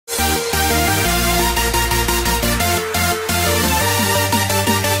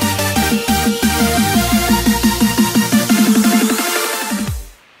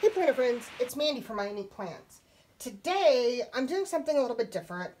for my unique plans. Today, I'm doing something a little bit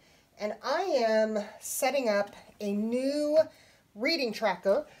different, and I am setting up a new reading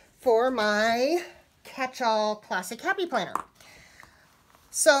tracker for my catch-all classic happy planner.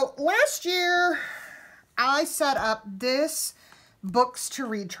 So last year, I set up this books to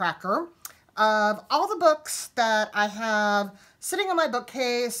read tracker of all the books that I have sitting on my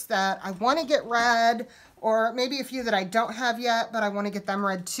bookcase that I want to get read, or maybe a few that I don't have yet, but I want to get them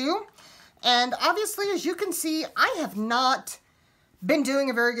read too. And obviously, as you can see, I have not been doing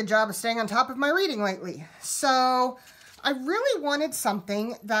a very good job of staying on top of my reading lately. So I really wanted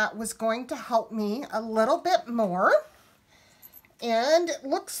something that was going to help me a little bit more. And it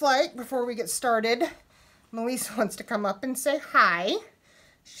looks like, before we get started, Melissa wants to come up and say hi.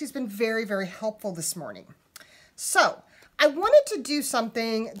 She's been very, very helpful this morning. So I wanted to do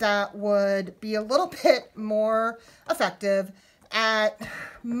something that would be a little bit more effective at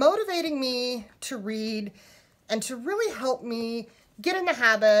motivating me to read and to really help me get in the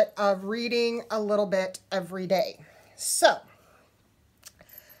habit of reading a little bit every day. So,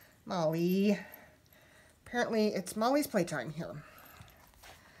 Molly, apparently it's Molly's playtime here.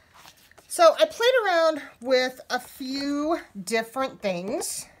 So I played around with a few different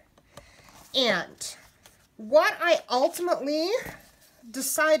things, and what I ultimately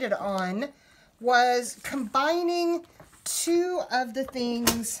decided on was combining two of the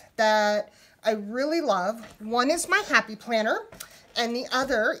things that I really love. One is my happy planner, and the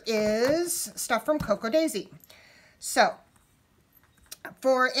other is stuff from Coco Daisy. So,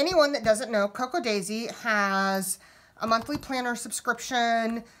 for anyone that doesn't know, Coco Daisy has a monthly planner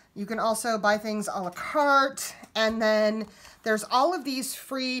subscription. You can also buy things a la carte, and then there's all of these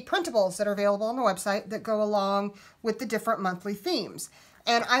free printables that are available on the website that go along with the different monthly themes.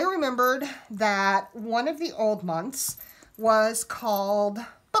 And I remembered that one of the old months was called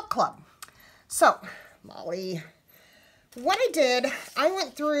Book Club. So, Molly, what I did, I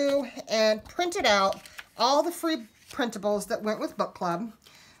went through and printed out all the free printables that went with Book Club.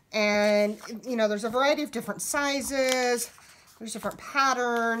 And, you know, there's a variety of different sizes. There's different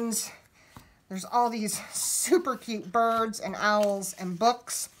patterns. There's all these super cute birds and owls and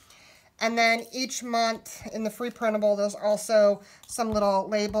books. And then each month in the free printable, there's also some little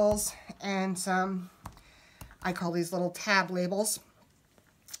labels and some, I call these little tab labels.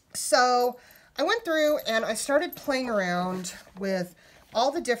 So I went through and I started playing around with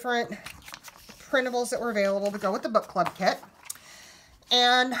all the different printables that were available to go with the book club kit.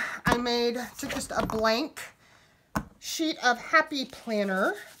 And I took just a blank sheet of happy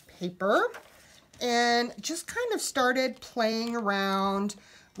planner paper and just kind of started playing around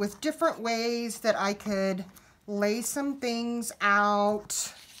with different ways that I could lay some things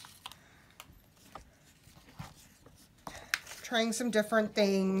out, trying some different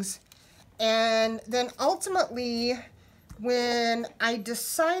things. And then ultimately, when I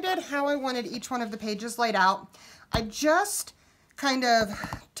decided how I wanted each one of the pages laid out, I just kind of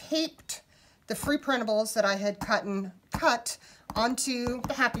taped the free printables that I had cut onto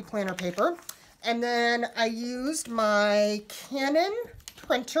the happy planner paper. And then I used my Canon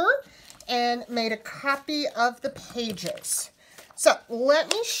printer and made a copy of the pages. So let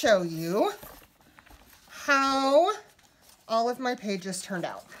me show you how all of my pages turned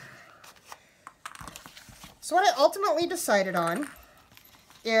out. So what I ultimately decided on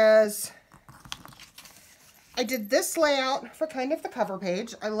is I did this layout for kind of the cover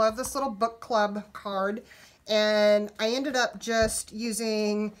page. I love this little book club card, and I ended up just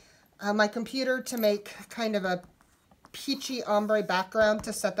using my computer to make kind of a peachy ombre background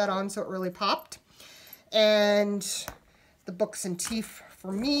to set that on so it really popped. And the books and teeth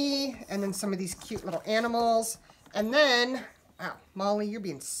for me, and then some of these cute little animals. And then, wow, Molly, you're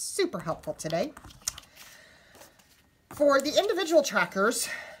being super helpful today. For the individual trackers,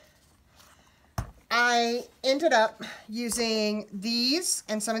 I ended up using these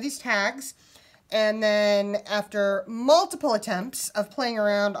and some of these tags, and then after multiple attempts of playing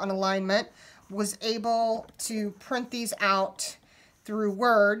around on alignment, was able to print these out through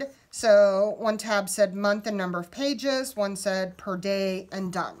Word. So one tab said month and number of pages, one said per day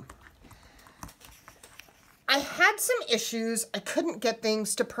and done. I had some issues. I couldn't get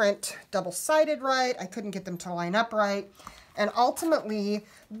things to print double-sided right. I couldn't get them to line up right. And ultimately,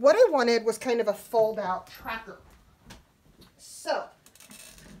 what I wanted was kind of a fold-out tracker. So,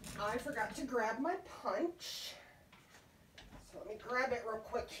 I forgot to grab my punch. So let me grab it real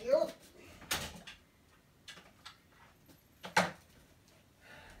quick here.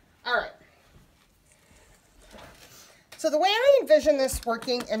 All right. So the way I envision this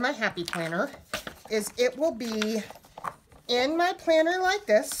working in my happy planner is it will be in my planner like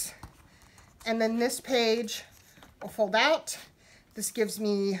this, And then this page will fold out. This gives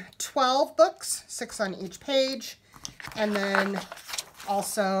me 12 books, 6 on each page, and then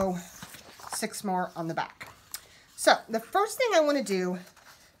also 6 more on the back. So the first thing I want to do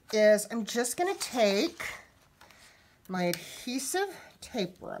is I'm just going to take my adhesive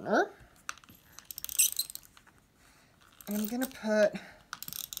tape runner, and I'm going to put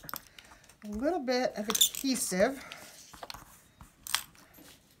a little bit of adhesive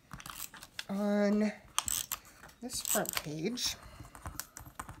on this front page.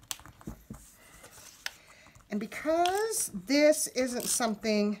 And because this isn't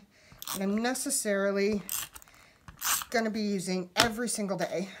something that I'm necessarily going to be using every single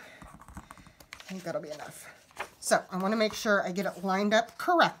day, I think that'll be enough. So I want to make sure I get it lined up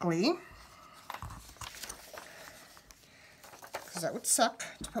correctly, because that would suck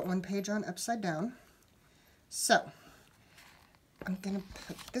to put one page on upside down. So I'm going to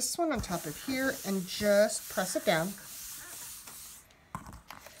put this one on top of here and just press it down.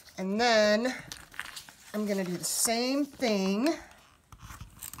 And then I'm going to do the same thing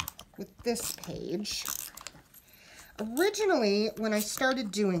with this page. Originally, when I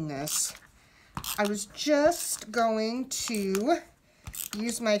started doing this, I was just going to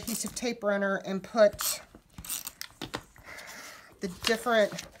use my adhesive tape runner and put the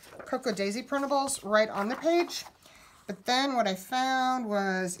different Cocoa Daisy printables right on the page. But then what I found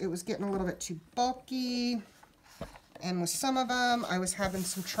was it was getting a little bit too bulky, and with some of them I was having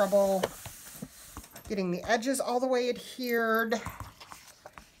some trouble getting the edges all the way adhered.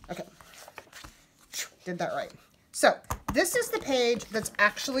 Okay, did that right. So this is the page that's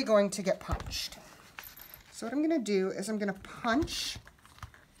actually going to get punched. So what I'm going to do is I'm going to punch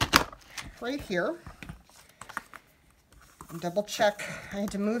right here and double check. I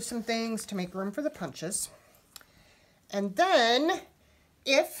had to move some things to make room for the punches. And then,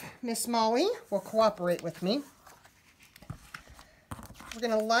 if Miss Molly will cooperate with me, we're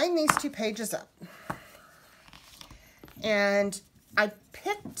going to line these 2 pages up. And I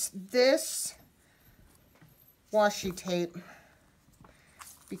picked this washi tape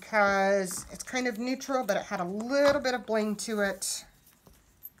because it's kind of neutral, but it had a little bit of bling to it.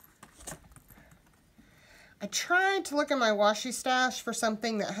 I tried to look in my washi stash for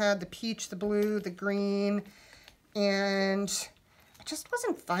something that had the peach, the blue, the green, and I just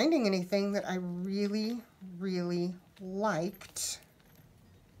wasn't finding anything that I really, really liked.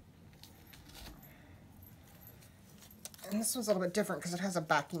 And this one's a little bit different because it has a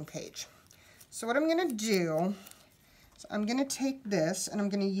backing page. So what I'm going to do is I'm going to take this and I'm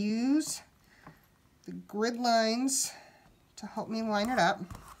going to use the grid lines to help me line it up.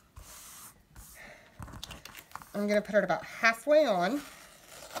 I'm going to put it about halfway on.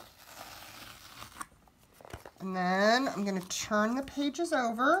 And then I'm going to turn the pages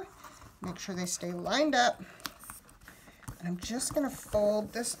over, make sure they stay lined up. And I'm just going to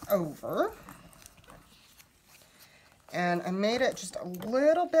fold this over. And I made it just a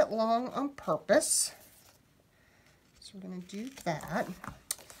little bit long on purpose. So we're going to do that.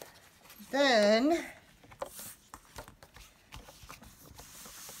 Then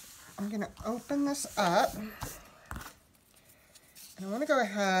I'm going to open this up. And I want to go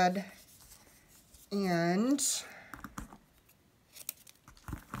ahead and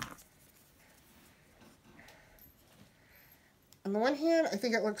on the one hand, I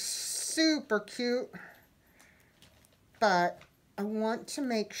think it looks super cute, but I want to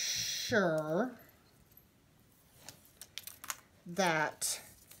make sure that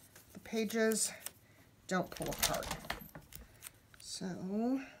the pages don't pull apart. So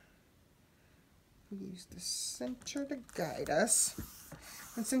we use the center to guide us.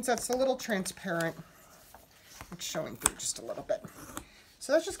 And since that's a little transparent, it's showing through just a little bit.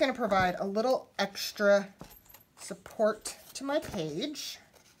 So that's just going to provide a little extra support to my page.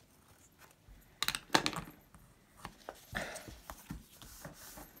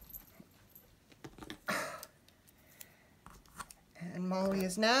 And Molly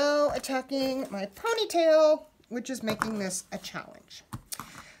is now attacking my ponytail, which is making this a challenge.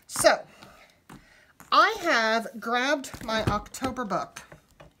 So I have grabbed my October book.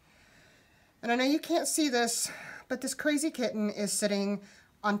 And I know you can't see this, but this crazy kitten is sitting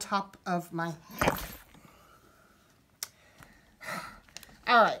on top of my head.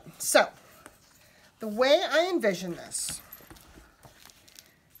 All right, so the way I envision this,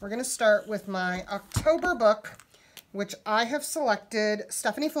 we're going to start with my October book, which I have selected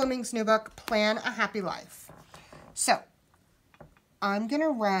Stephanie Fleming's new book, Plan a Happy Life. So I'm going to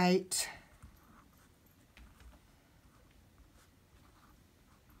write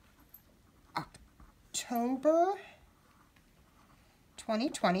October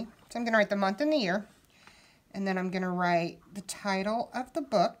 2020. So I'm going to write the month and the year, and then I'm going to write the title of the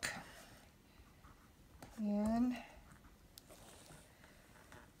book, and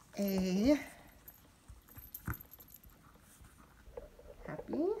a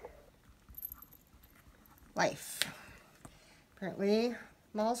happy life. Apparently,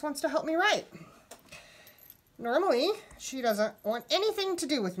 Molls wants to help me write. Normally, she doesn't want anything to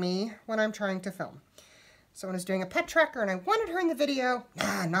do with me when I'm trying to film. So when I was doing a pet tracker and I wanted her in the video,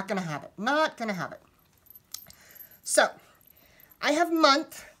 nah, not gonna have it, not gonna have it. So, I have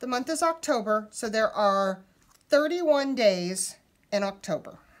month, the month is October, so there are 31 days in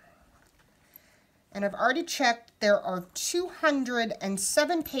October. And I've already checked, there are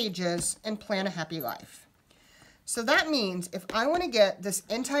 207 pages in Plan a Happy Life. So that means if I want to get this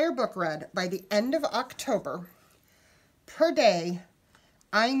entire book read by the end of October, per day,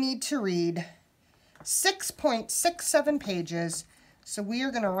 I need to read 6.67 pages. So we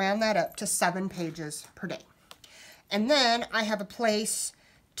are going to round that up to 7 pages per day. And then I have a place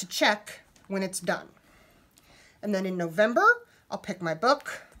to check when it's done. And then in November, I'll pick my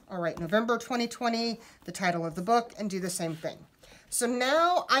book. I'll write November 2020, the title of the book, and do the same thing. So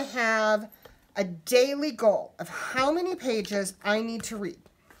now I have a daily goal of how many pages I need to read.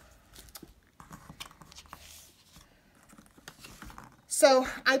 So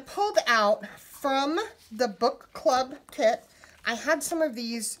I pulled out from the book club kit, I had some of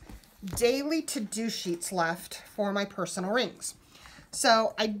these daily to-do sheets left for my personal rings.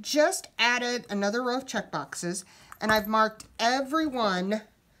 So I just added another row of check boxes, and I've marked every one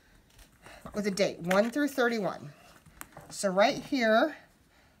with a date, 1 through 31. So right here,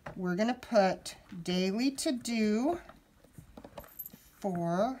 we're going to put daily to do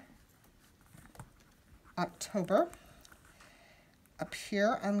for October. Up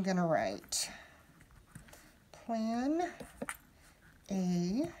here, I'm going to write Plan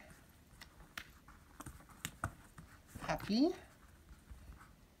a Happy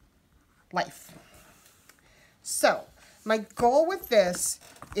Life. So, my goal with this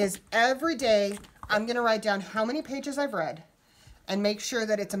is every day I'm going to write down how many pages I've read and make sure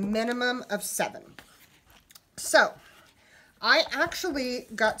that it's a minimum of 7. So, I actually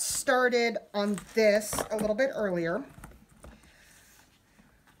got started on this a little bit earlier.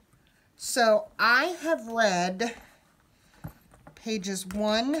 So, I have read pages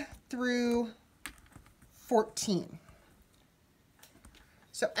 1 through 14.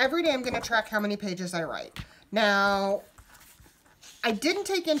 So, every day I'm going to track how many pages I write. Now, I didn't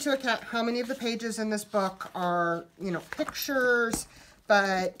take into account how many of the pages in this book are, pictures,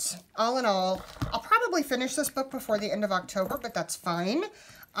 but all in all, I'll probably finish this book before the end of October, but that's fine.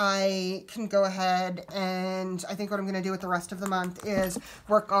 I can go ahead and I think what I'm going to do with the rest of the month is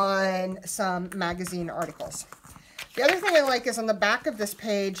work on some magazine articles. The other thing I like is on the back of this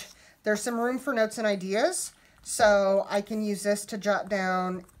page, there's some room for notes and ideas, so I can use this to jot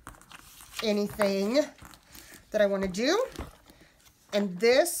down anything that I want to do. And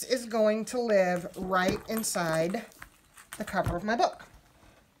this is going to live right inside the cover of my book.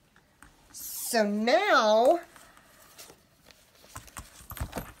 So now,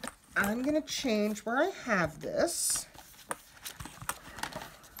 I'm going to change where I have this.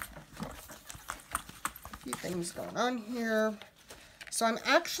 A few things going on here. So I'm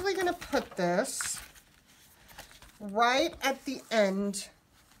actually going to put this right at the end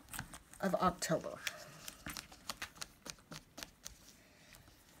of October.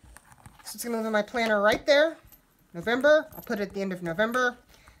 So it's going to live in my planner right there. November, I'll put it at the end of November.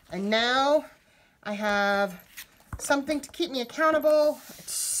 And now I have something to keep me accountable.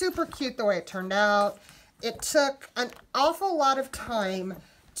 It's super cute the way it turned out. It took an awful lot of time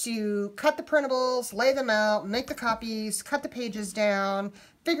to cut the printables, lay them out, make the copies, cut the pages down,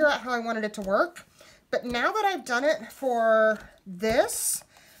 figure out how I wanted it to work. But now that I've done it for this,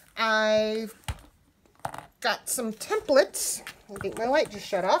 I've got some templates. I think my light just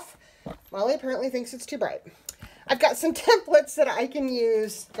shut off. Molly apparently thinks it's too bright. I've got some templates that I can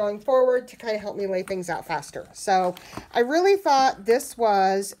use going forward to kind of help me lay things out faster. So I really thought this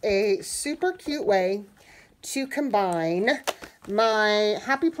was a super cute way to combine my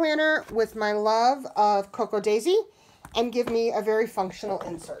happy planner with my love of Cocoa Daisy and give me a very functional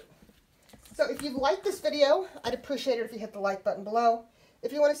insert. So if you liked this video, I'd appreciate it if you hit the like button below.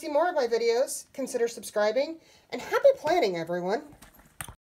 If you want to see more of my videos, consider subscribing. And happy planning, everyone!